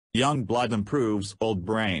Young blood improves old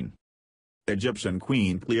brain. Egyptian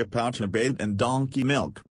Queen Cleopatra bathed in donkey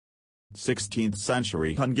milk. 16th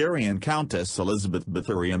century Hungarian Countess Elizabeth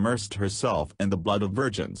Bathory immersed herself in the blood of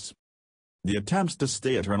virgins. The attempts to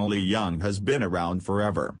stay eternally young has been around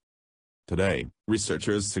forever. Today,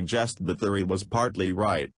 researchers suggest Bathory was partly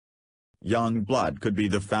right. Young blood could be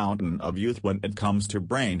the fountain of youth when it comes to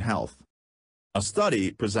brain health. A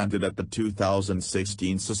study presented at the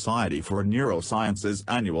 2016 Society for Neurosciences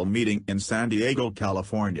annual meeting in San Diego,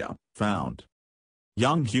 California, found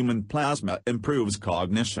young human plasma improves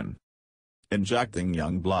cognition. Injecting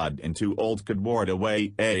young blood into old could ward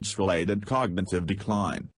away age-related cognitive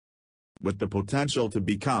decline, with the potential to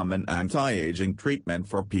become an anti-aging treatment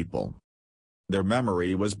for people. Their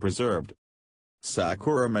memory was preserved.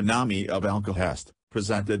 Sakura Minami of Alkahest,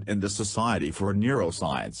 presented in the Society for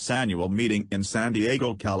Neuroscience annual meeting in San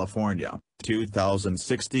Diego, California,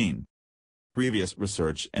 2016. Previous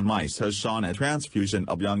research in mice has shown a transfusion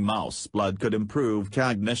of young mouse blood could improve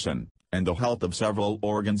cognition and the health of several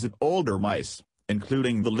organs in older mice,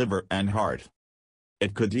 including the liver and heart.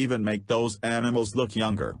 It could even make those animals look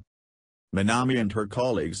younger. Minami and her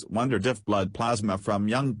colleagues wondered if blood plasma from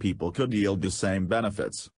young people could yield the same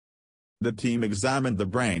benefits. The team examined the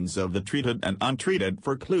brains of the treated and untreated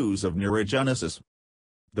for clues of neurogenesis,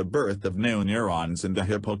 the birth of new neurons in the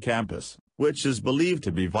hippocampus, which is believed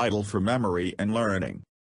to be vital for memory and learning.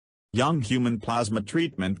 Young human plasma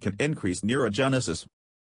treatment can increase neurogenesis.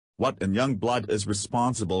 What in young blood is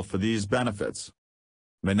responsible for these benefits?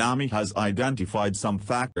 Minami has identified some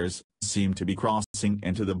factors seem to be crossing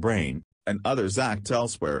into the brain, and others act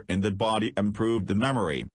elsewhere in the body improve the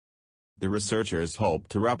memory. The researchers hope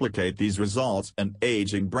to replicate these results in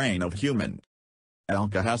aging brain of human.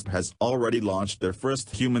 Alkahest has already launched their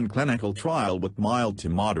first human clinical trial with mild to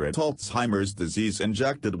moderate Alzheimer's disease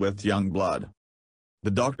injected with young blood.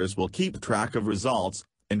 The doctors will keep track of results,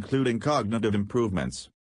 including cognitive improvements.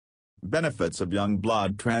 Benefits of young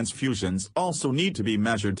blood transfusions also need to be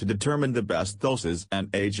measured to determine the best doses and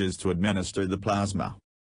ages to administer the plasma.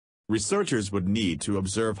 Researchers would need to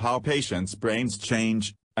observe how patients' brains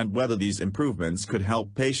change, and whether these improvements could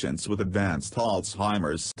help patients with advanced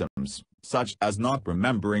Alzheimer's symptoms, such as not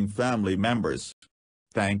remembering family members.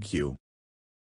 Thank you.